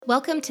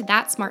Welcome to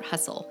That Smart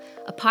Hustle,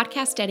 a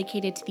podcast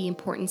dedicated to the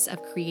importance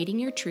of creating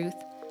your truth,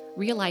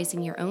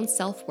 realizing your own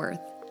self-worth,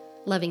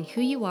 loving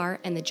who you are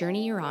and the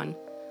journey you're on,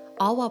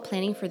 all while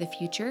planning for the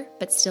future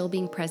but still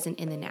being present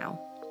in the now.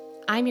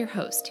 I'm your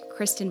host,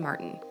 Kristen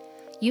Martin.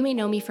 You may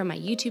know me from my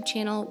YouTube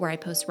channel where I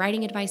post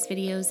writing advice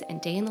videos and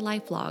day in the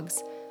life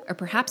vlogs, or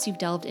perhaps you've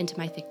delved into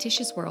my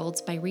fictitious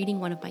worlds by reading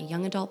one of my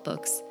young adult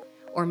books,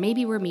 or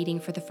maybe we're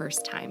meeting for the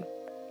first time.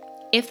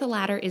 If the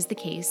latter is the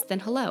case, then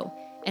hello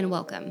and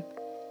welcome.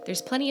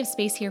 There's plenty of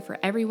space here for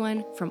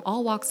everyone from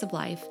all walks of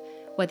life,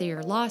 whether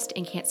you're lost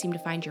and can't seem to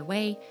find your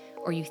way,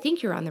 or you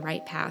think you're on the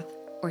right path,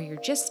 or you're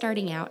just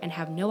starting out and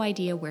have no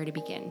idea where to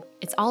begin.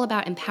 It's all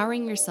about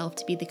empowering yourself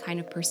to be the kind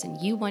of person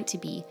you want to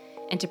be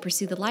and to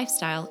pursue the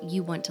lifestyle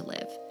you want to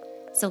live.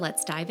 So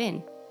let's dive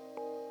in.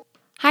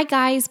 Hi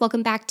guys,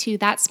 welcome back to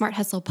That Smart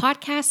Hustle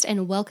podcast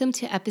and welcome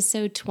to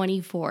episode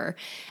 24.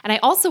 And I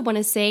also want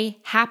to say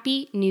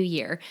Happy New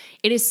Year.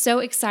 It is so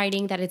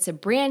exciting that it's a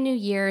brand new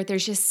year.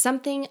 There's just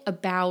something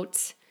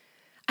about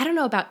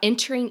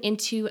entering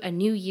into a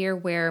new year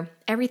where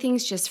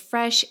everything's just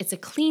fresh. It's a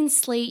clean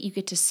slate. You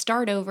get to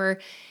start over.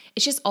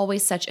 It's just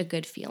always such a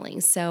good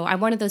feeling. So I'm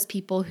one of those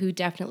people who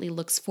definitely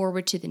looks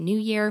forward to the new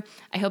year.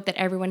 I hope that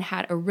everyone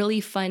had a really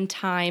fun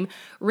time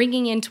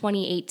ringing in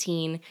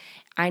 2018.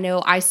 I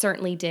know I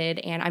certainly did,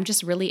 and I'm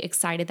just really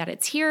excited that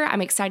it's here.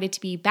 I'm excited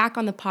to be back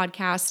on the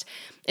podcast.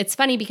 It's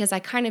funny because I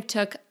kind of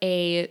took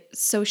a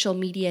social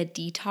media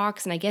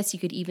detox, and I guess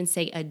you could even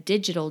say a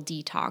digital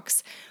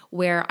detox,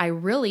 where I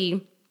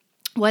really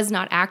was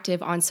not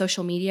active on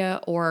social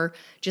media or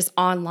just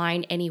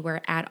online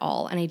anywhere at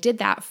all. And I did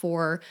that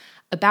for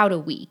about a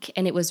week,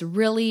 and it was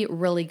really,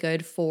 really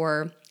good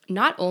for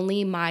not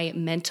only my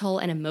mental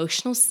and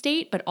emotional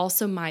state, but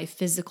also my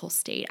physical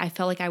state. I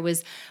felt like I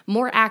was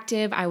more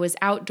active. I was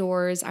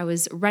outdoors. I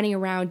was running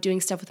around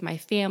doing stuff with my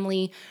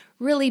family,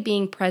 really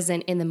being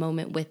present in the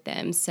moment with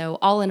them. So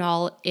all in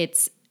all,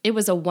 it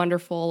was a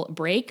wonderful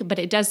break, but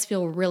it does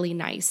feel really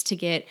nice to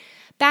get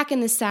back in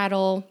the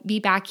saddle, be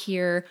back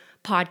here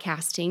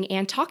podcasting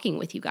and talking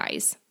with you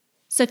guys.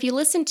 So if you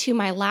listened to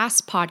my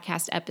last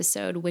podcast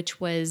episode, which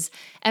was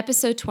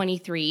episode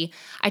 23,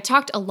 I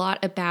talked a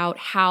lot about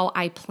how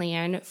I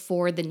plan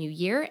for the new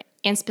year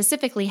and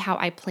specifically how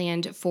I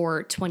planned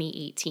for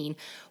 2018,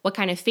 what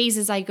kind of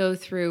phases I go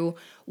through,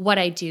 what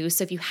I do.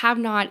 So if you have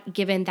not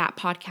given that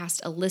podcast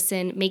a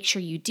listen, make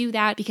sure you do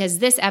that because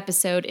this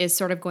episode is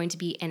sort of going to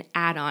be an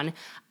add-on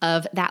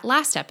of that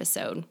last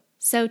episode.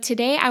 So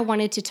today I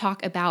wanted to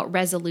talk about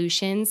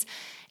resolutions.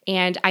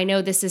 And I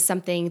know this is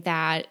something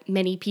that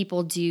many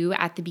people do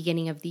at the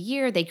beginning of the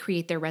year. They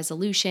create their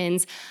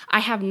resolutions.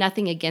 I have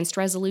nothing against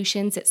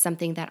resolutions. It's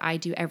something that I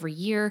do every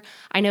year.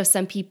 I know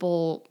some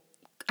people,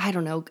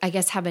 I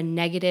guess have a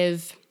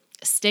negative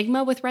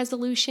stigma with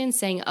resolutions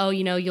saying, oh,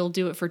 you'll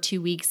do it for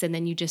 2 weeks and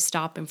then you just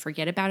stop and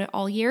forget about it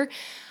all year.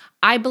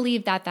 I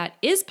believe that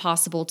is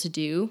possible to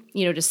do,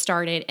 to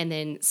start it and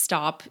then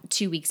stop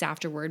 2 weeks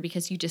afterward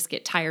because you just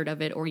get tired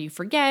of it or you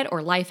forget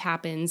or life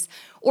happens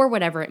or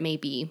whatever it may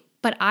be.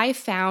 But I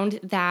found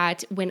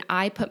that when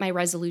I put my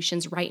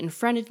resolutions right in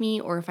front of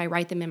me, or if I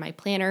write them in my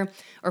planner,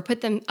 or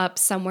put them up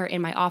somewhere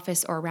in my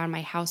office or around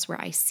my house where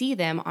I see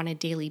them on a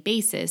daily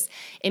basis,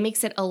 it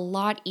makes it a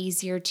lot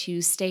easier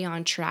to stay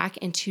on track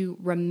and to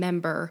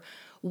remember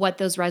what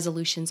those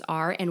resolutions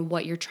are and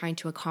what you're trying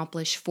to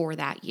accomplish for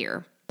that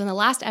year. In the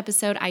last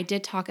episode, I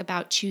did talk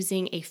about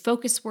choosing a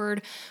focus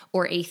word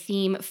or a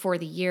theme for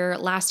the year.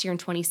 Last year in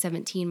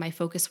 2017, my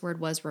focus word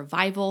was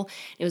revival.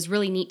 It was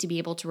really neat to be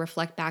able to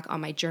reflect back on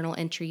my journal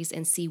entries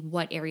and see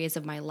what areas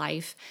of my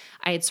life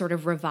I had sort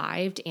of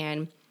revived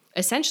and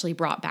essentially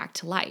brought back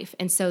to life.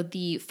 And so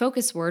the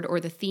focus word or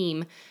the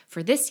theme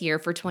for this year,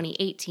 for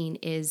 2018,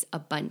 is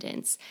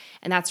abundance.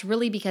 And that's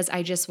really because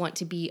I just want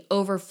to be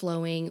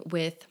overflowing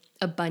with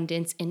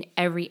abundance in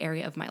every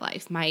area of my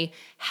life, my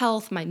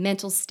health, my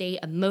mental state,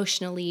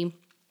 emotionally,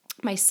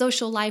 my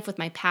social life, with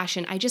my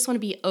passion. I just want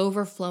to be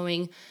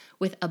overflowing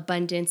with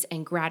abundance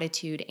and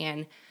gratitude.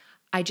 And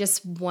I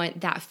just want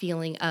that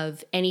feeling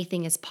of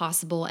anything is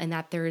possible and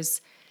that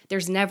there's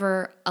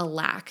never a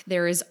lack.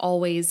 There is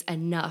always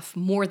enough,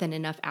 more than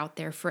enough out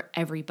there for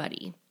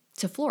everybody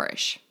to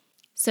flourish.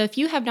 So if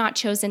you have not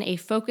chosen a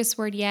focus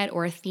word yet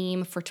or a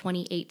theme for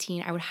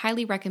 2018, I would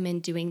highly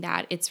recommend doing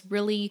that. It's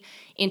really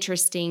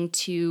interesting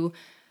to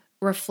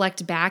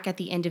reflect back at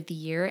the end of the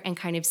year and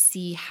kind of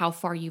see how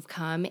far you've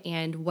come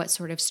and what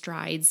sort of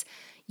strides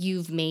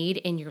you've made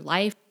in your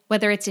life.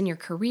 Whether it's in your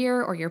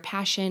career or your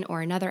passion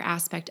or another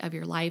aspect of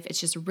your life, it's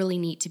just really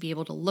neat to be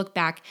able to look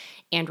back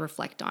and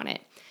reflect on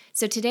it.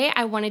 So today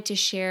I wanted to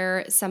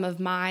share some of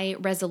my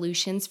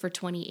resolutions for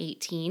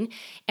 2018,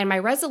 and my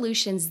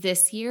resolutions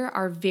this year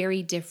are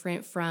very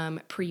different from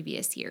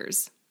previous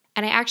years.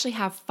 And I actually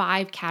have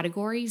 5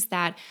 categories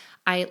that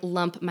I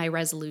lump my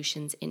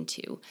resolutions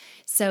into.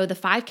 So the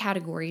 5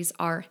 categories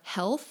are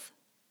health,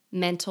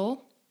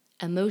 mental,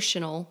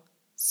 emotional,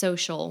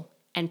 social,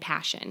 and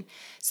passion.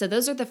 So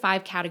those are the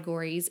 5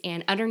 categories,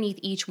 and underneath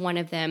each one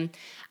of them,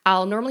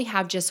 I'll normally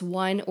have just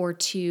 1 or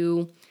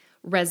 2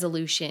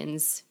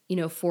 resolutions,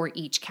 for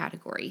each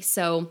category.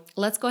 So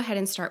let's go ahead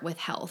and start with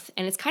health.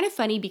 And it's kind of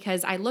funny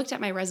because I looked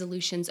at my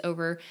resolutions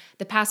over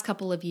the past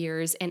couple of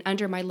years, and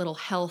under my little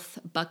health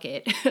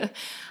bucket,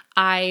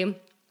 I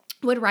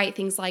would write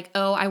things like,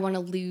 oh, I want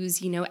to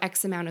lose,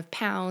 X amount of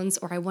pounds,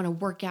 or I want to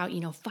work out,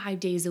 5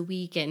 days a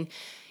week. And,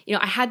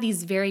 I had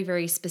these very,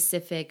 very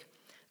specific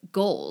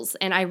goals,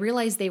 and I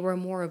realized they were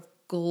more of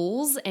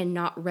goals and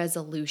not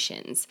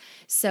resolutions.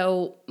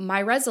 So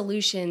my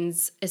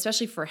resolutions,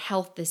 especially for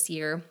health this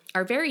year,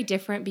 are very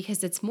different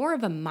because it's more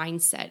of a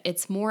mindset.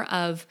 It's more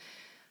of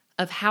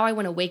how I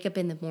want to wake up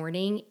in the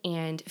morning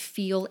and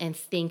feel and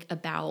think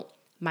about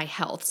my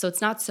health. So it's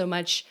not so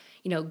much,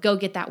 go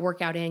get that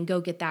workout in,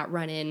 go get that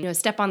run in,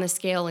 step on the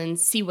scale and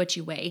see what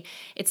you weigh.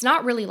 It's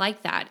not really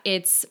like that.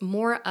 It's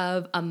more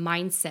of a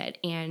mindset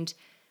and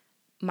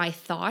my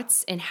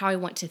thoughts and how I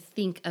want to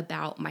think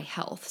about my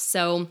health.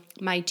 So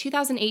my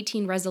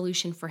 2018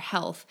 resolution for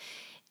health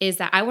is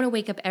that I want to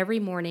wake up every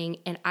morning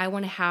and I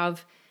want to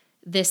have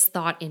this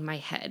thought in my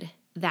head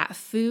that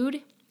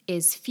food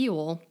is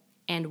fuel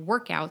and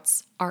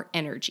workouts are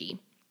energy.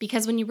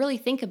 Because when you really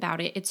think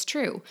about it, it's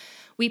true.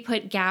 We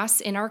put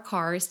gas in our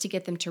cars to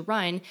get them to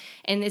run,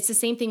 and it's the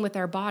same thing with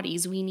our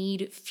bodies. We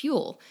need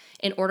fuel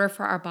in order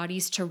for our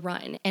bodies to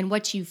run. And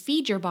what you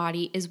feed your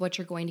body is what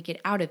you're going to get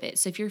out of it.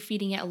 So if you're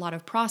feeding it a lot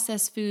of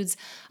processed foods,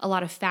 a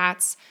lot of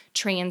fats,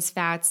 trans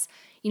fats,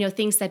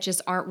 things that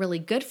just aren't really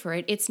good for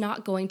it, it's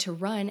not going to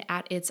run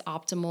at its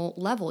optimal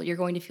level. You're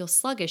going to feel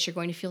sluggish. You're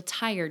going to feel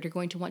tired. You're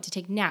going to want to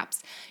take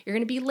naps. You're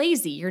going to be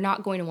lazy. You're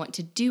not going to want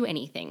to do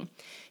anything.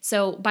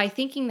 So by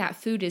thinking that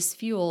food is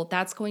fuel,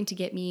 that's going to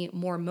get me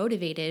more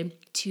motivated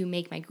to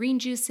make my green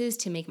juices,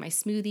 to make my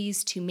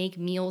smoothies, to make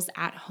meals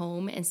at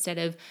home instead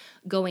of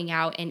going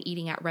out and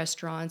eating at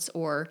restaurants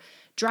or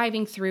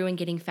driving through and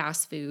getting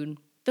fast food.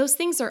 Those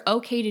things are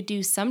okay to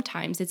do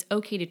sometimes. It's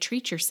okay to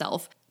treat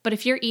yourself. But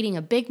if you're eating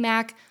a Big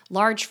Mac,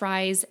 large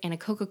fries, and a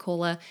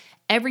Coca-Cola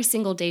every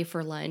single day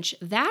for lunch,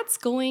 that's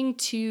going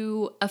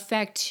to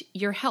affect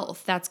your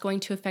health. That's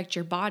going to affect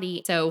your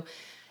body. So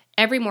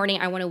every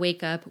morning I want to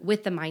wake up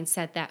with the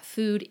mindset that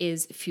food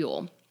is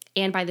fuel.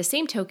 And by the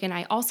same token,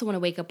 I also want to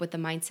wake up with the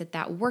mindset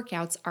that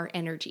workouts are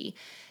energy.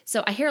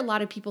 So I hear a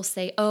lot of people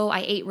say, oh,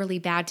 I ate really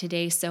bad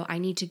today, so I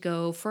need to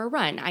go for a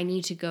run. I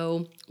need to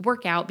go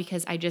work out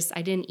because I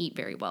didn't eat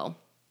very well.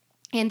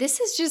 And this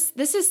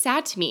is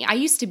sad to me. I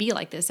used to be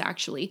like this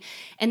actually.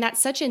 And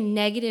that's such a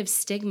negative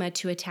stigma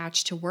to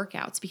attach to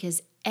workouts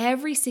because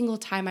every single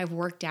time I've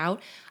worked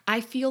out,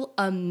 I feel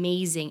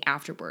amazing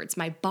afterwards.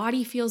 My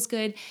body feels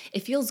good.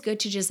 It feels good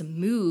to just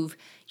move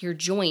your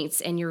joints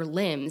and your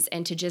limbs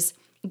and to just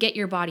get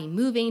your body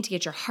moving, to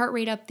get your heart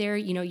rate up there.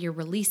 You're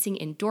releasing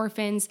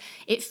endorphins.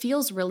 It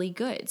feels really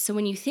good. So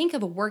when you think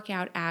of a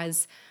workout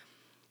as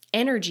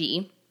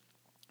energy,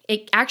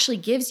 it actually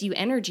gives you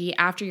energy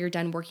after you're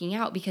done working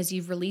out because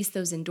you've released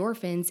those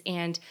endorphins,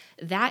 and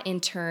that in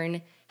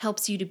turn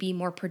helps you to be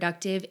more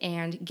productive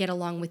and get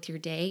along with your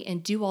day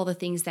and do all the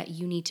things that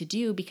you need to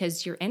do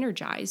because you're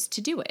energized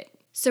to do it.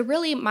 So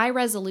really my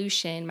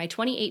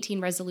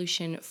 2018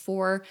 resolution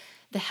for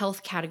the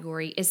health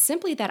category is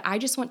simply that I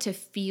just want to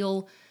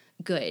feel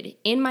good.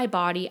 In my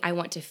body, I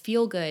want to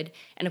feel good.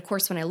 And of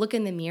course, when I look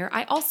in the mirror,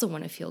 I also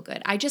want to feel good.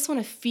 I just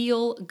want to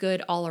feel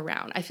good all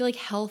around. I feel like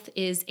health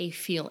is a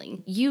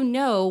feeling. You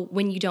know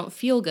when you don't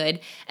feel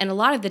good, and a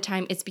lot of the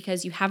time it's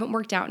because you haven't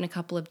worked out in a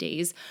couple of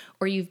days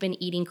or you've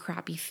been eating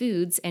crappy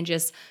foods and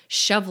just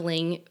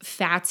shoveling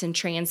fats and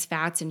trans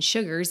fats and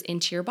sugars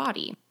into your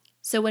body.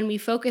 So when we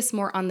focus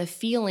more on the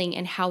feeling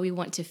and how we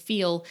want to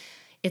feel,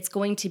 it's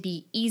going to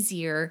be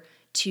easier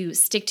to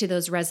stick to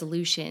those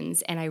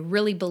resolutions. And I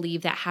really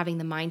believe that having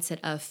the mindset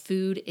of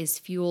food is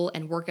fuel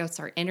and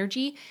workouts are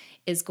energy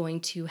is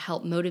going to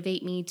help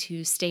motivate me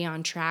to stay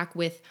on track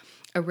with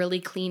a really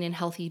clean and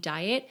healthy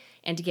diet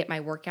and to get my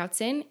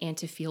workouts in and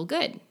to feel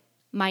good.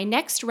 My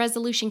next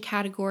resolution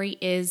category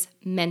is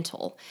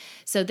mental.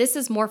 So this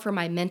is more for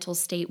my mental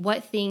state.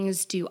 What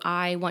things do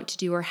I want to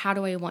do or how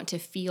do I want to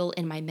feel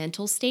in my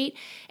mental state?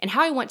 And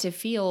how I want to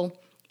feel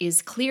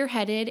is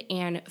clear-headed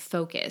and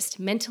focused.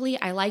 Mentally,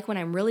 I like when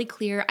I'm really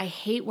clear. I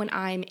hate when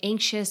I'm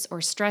anxious or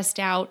stressed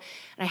out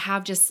and I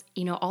have just,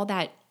 all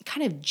that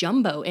kind of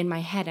jumbo in my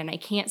head and I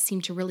can't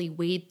seem to really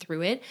wade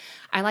through it.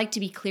 I like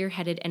to be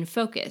clear-headed and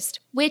focused,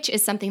 which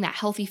is something that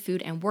healthy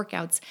food and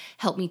workouts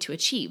help me to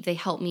achieve. They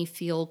help me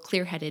feel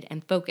clear-headed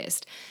and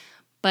focused.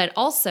 But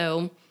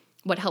also,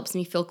 what helps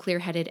me feel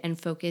clear-headed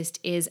and focused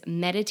is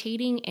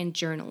meditating and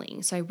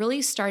journaling. So I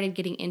really started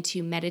getting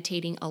into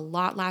meditating a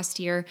lot last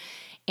year,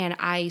 and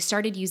I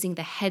started using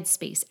the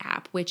Headspace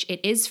app, which it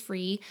is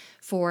free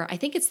for, I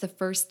think it's the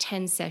first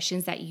 10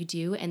 sessions that you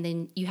do, and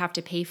then you have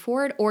to pay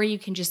for it, or you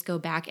can just go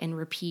back and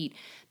repeat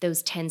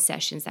those 10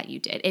 sessions that you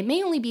did. It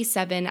may only be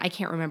 7, I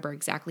can't remember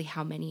exactly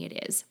how many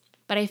it is.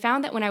 But I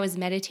found that when I was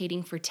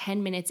meditating for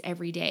 10 minutes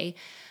every day,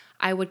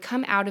 I would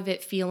come out of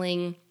it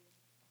feeling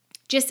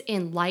just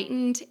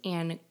enlightened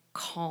and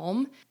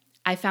calm.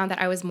 I found that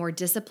I was more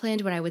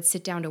disciplined when I would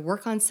sit down to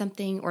work on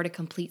something or to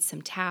complete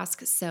some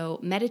tasks. So,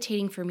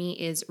 meditating for me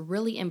is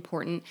really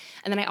important.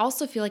 And then I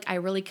also feel like I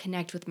really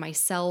connect with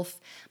myself,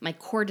 my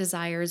core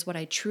desires, what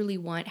I truly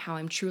want, how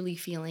I'm truly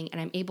feeling,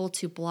 and I'm able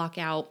to block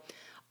out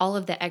all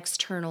of the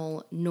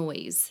external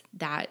noise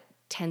that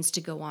tends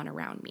to go on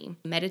around me.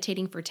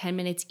 Meditating for 10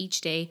 minutes each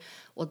day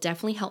will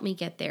definitely help me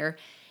get there.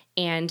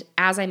 And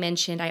as I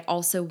mentioned, I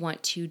also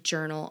want to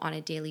journal on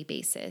a daily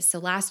basis. So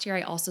last year,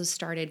 I also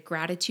started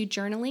gratitude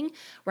journaling,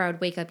 where I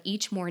would wake up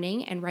each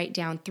morning and write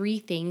down 3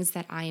 things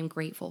that I am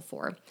grateful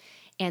for.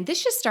 And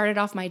this just started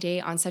off my day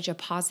on such a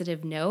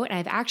positive note. And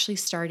I've actually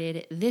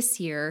started this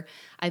year,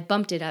 I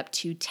bumped it up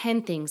to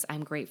 10 things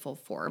I'm grateful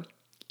for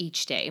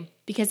each day.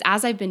 Because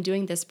as I've been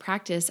doing this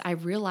practice, I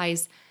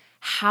realized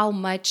how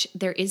much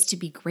there is to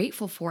be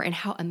grateful for and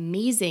how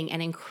amazing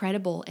and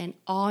incredible and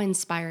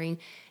awe-inspiring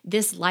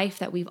this life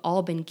that we've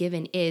all been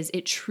given is.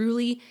 It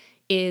truly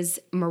is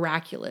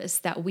miraculous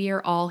that we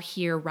are all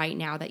here right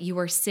now, that you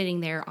are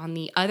sitting there on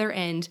the other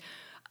end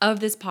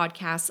of this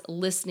podcast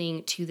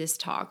listening to this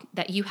talk,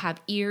 that you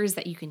have ears,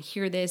 that you can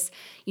hear this,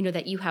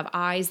 that you have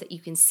eyes, that you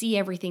can see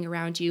everything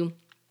around you,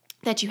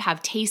 that you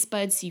have taste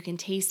buds so you can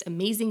taste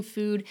amazing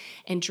food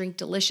and drink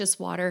delicious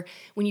water.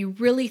 When you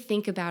really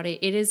think about it,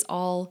 it is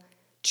all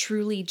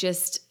truly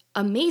just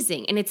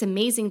amazing. And it's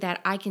amazing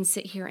that I can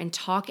sit here and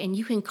talk and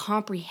you can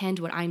comprehend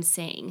what I'm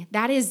saying.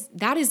 That is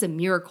a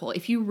miracle.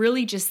 If you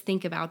really just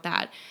think about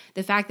that,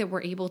 the fact that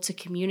we're able to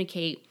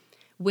communicate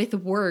with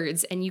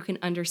words and you can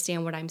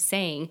understand what I'm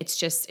saying,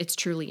 it's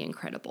truly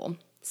incredible.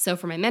 So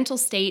for my mental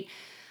state,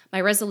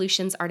 my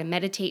resolutions are to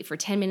meditate for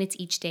 10 minutes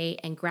each day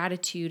and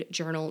gratitude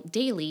journal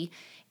daily.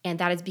 And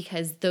that is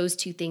because those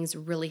 2 things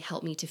really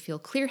help me to feel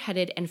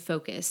clear-headed and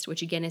focused,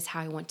 which again is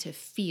how I want to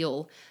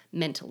feel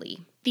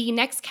mentally. The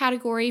next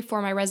category for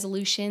my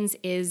resolutions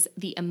is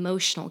the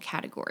emotional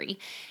category.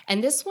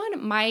 And this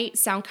one might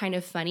sound kind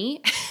of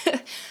funny,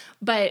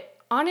 but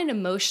on an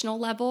emotional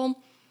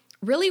level,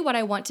 really what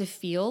I want to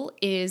feel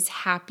is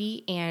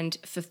happy and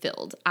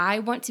fulfilled. I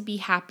want to be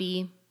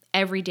happy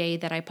every day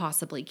that I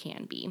possibly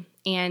can be.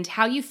 And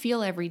how you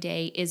feel every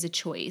day is a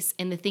choice.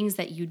 And the things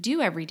that you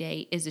do every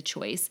day is a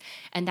choice.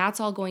 And that's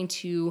all going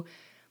to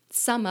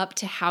sum up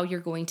to how you're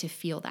going to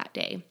feel that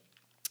day.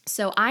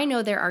 So I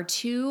know there are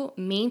 2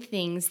 main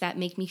things that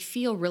make me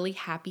feel really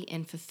happy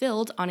and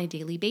fulfilled on a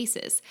daily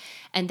basis.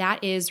 And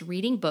that is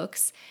reading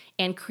books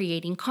and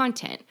creating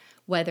content,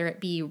 whether it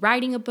be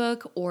writing a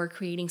book or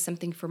creating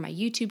something for my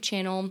YouTube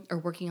channel or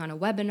working on a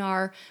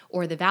webinar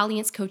or the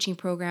Valiance coaching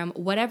program,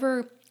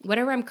 whatever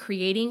I'm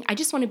creating, I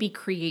just want to be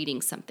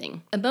creating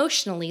something.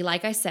 Emotionally,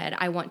 like I said,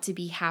 I want to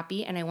be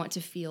happy and I want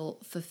to feel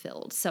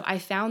fulfilled. So I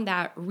found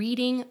that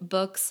reading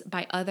books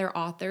by other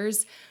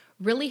authors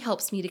really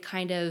helps me to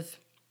kind of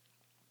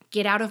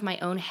get out of my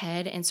own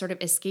head and sort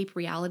of escape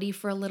reality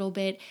for a little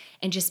bit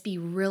and just be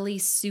really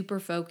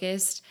super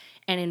focused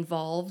and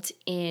involved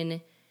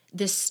in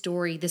this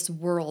story, this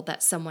world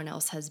that someone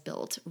else has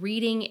built.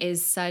 Reading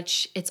is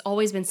it's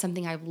always been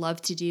something I've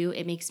loved to do.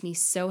 It makes me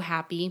so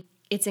happy.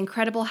 It's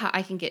incredible how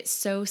I can get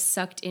so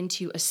sucked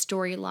into a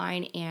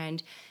storyline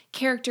and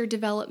character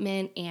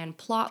development and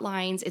plot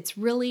lines. It's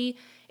really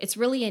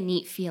a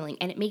neat feeling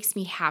and it makes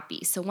me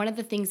happy. So one of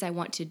the things I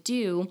want to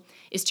do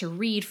is to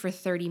read for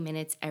 30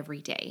 minutes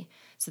every day.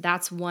 So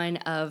that's one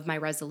of my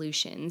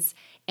resolutions.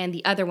 And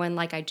the other one,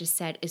 like I just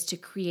said, is to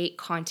create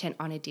content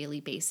on a daily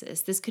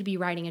basis. This could be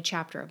writing a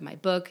chapter of my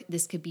book.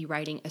 This could be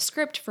writing a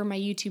script for my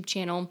YouTube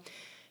channel.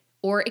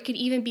 Or it could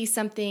even be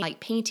something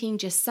like painting,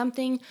 just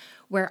something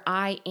where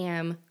I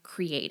am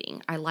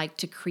creating. I like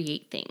to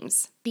create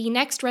things. The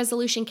next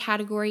resolution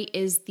category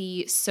is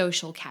the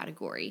social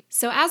category.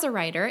 So as a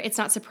writer, it's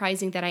not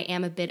surprising that I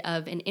am a bit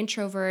of an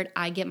introvert.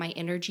 I get my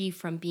energy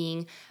from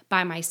being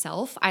by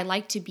myself. I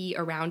like to be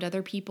around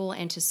other people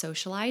and to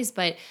socialize,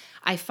 but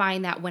I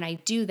find that when I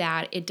do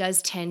that, it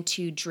does tend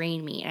to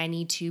drain me. And I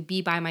need to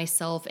be by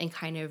myself and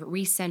kind of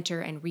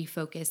recenter and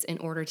refocus in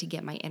order to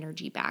get my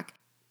energy back.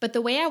 But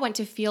the way I want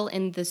to feel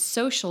in the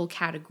social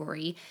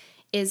category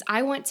is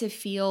I want to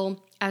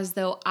feel as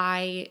though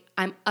I'm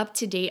up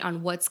to date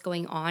on what's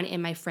going on in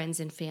my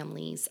friends and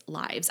family's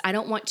lives. I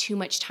don't want too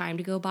much time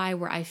to go by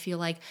where I feel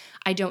like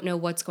I don't know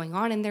what's going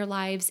on in their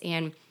lives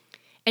and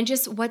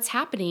just what's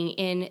happening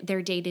in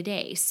their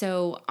day-to-day.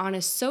 So on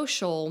a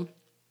social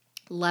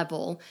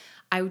level,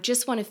 I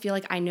just want to feel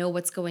like I know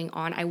what's going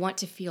on. I want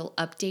to feel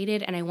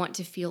updated and I want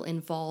to feel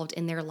involved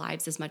in their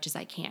lives as much as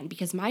I can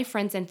because my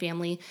friends and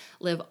family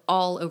live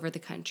all over the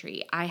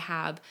country. I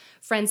have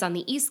friends on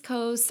the East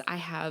Coast. I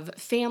have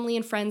family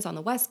and friends on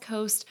the West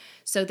Coast.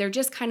 So they're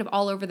just kind of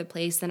all over the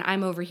place. And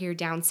I'm over here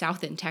down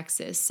south in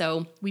Texas.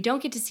 So we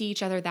don't get to see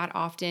each other that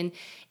often.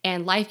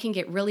 And life can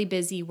get really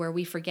busy where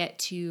we forget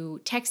to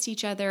text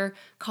each other,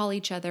 call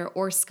each other,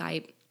 or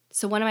Skype.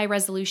 So one of my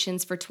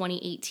resolutions for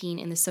 2018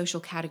 in the social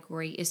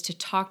category is to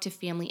talk to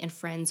family and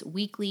friends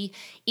weekly,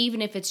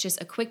 even if it's just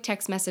a quick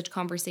text message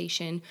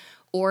conversation,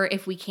 or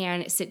if we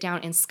can sit down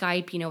and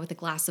Skype, with a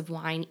glass of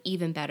wine,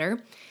 even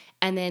better.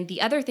 And then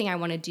the other thing I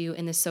want to do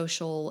in the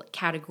social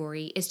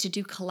category is to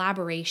do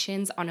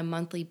collaborations on a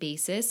monthly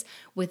basis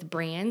with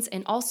brands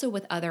and also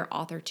with other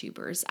author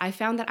tubers. I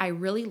found that I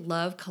really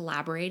love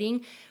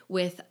collaborating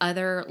with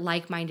other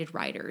like-minded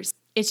writers.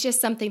 It's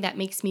just something that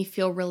makes me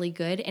feel really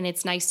good, and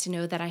it's nice to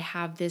know that I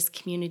have this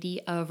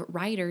community of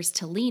writers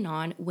to lean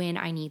on when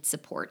I need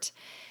support.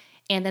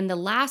 And then the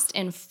last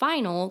and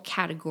final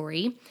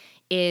category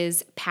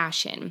is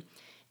passion.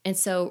 And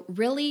so,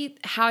 really,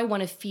 how I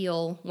want to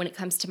feel when it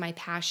comes to my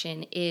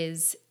passion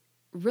is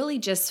really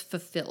just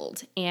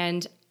fulfilled.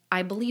 And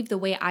I believe the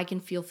way I can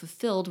feel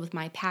fulfilled with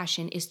my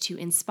passion is to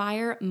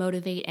inspire,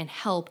 motivate, and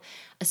help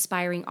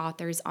aspiring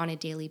authors on a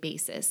daily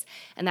basis.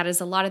 And that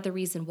is a lot of the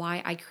reason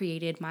why I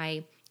created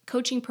my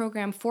coaching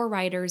program for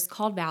writers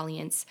called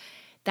Valiance.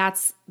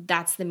 That's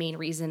the main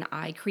reason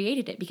I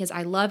created it, because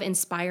I love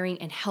inspiring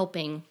and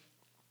helping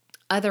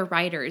other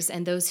writers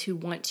and those who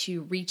want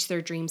to reach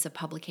their dreams of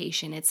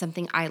publication. It's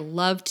something I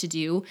love to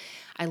do.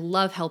 I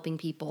love helping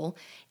people.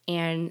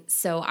 And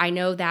so I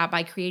know that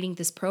by creating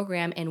this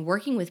program and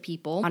working with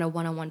people on a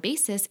one-on-one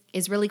basis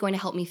is really going to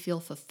help me feel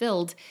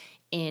fulfilled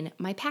in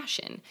my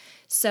passion.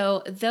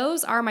 So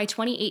those are my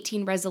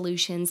 2018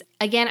 resolutions.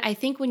 Again, I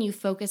think when you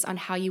focus on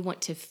how you want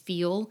to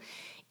feel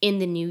in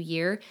the new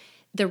year,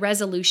 the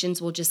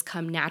resolutions will just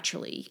come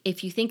naturally.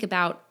 If you think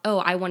about, oh,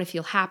 I want to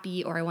feel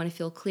happy or I want to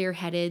feel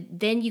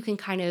clear-headed, then you can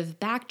kind of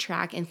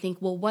backtrack and think,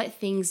 well, what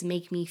things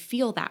make me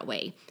feel that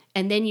way?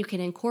 And then you can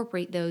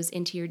incorporate those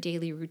into your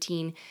daily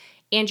routine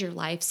and your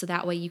life, so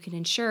that way you can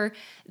ensure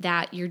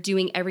that you're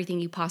doing everything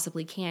you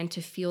possibly can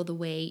to feel the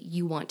way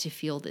you want to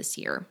feel this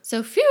year.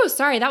 So,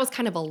 sorry, that was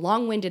kind of a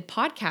long-winded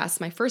podcast,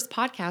 my first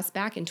podcast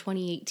back in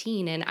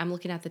 2018, and I'm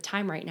looking at the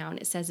time right now and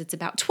it says it's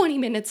about 20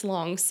 minutes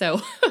long.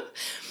 So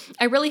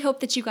I really hope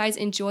that you guys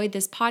enjoyed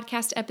this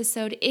podcast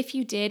episode. If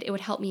you did, it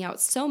would help me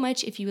out so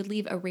much if you would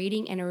leave a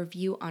rating and a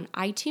review on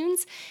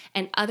iTunes.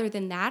 And other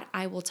than that,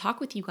 I will talk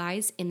with you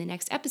guys in the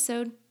next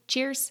episode.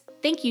 Cheers.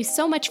 Thank you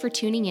so much for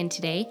tuning in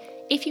today.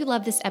 If you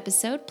love this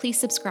episode, please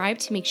subscribe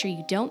to make sure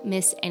you don't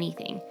miss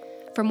anything.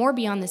 For more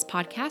beyond this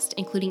podcast,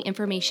 including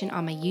information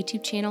on my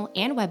YouTube channel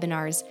and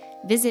webinars,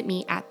 visit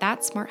me at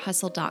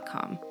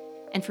thatsmarthustle.com.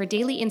 And for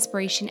daily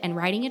inspiration and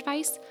writing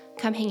advice,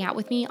 come hang out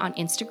with me on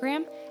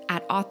Instagram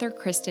at author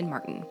Kristen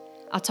Martin.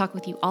 I'll talk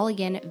with you all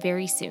again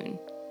very soon.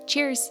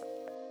 Cheers.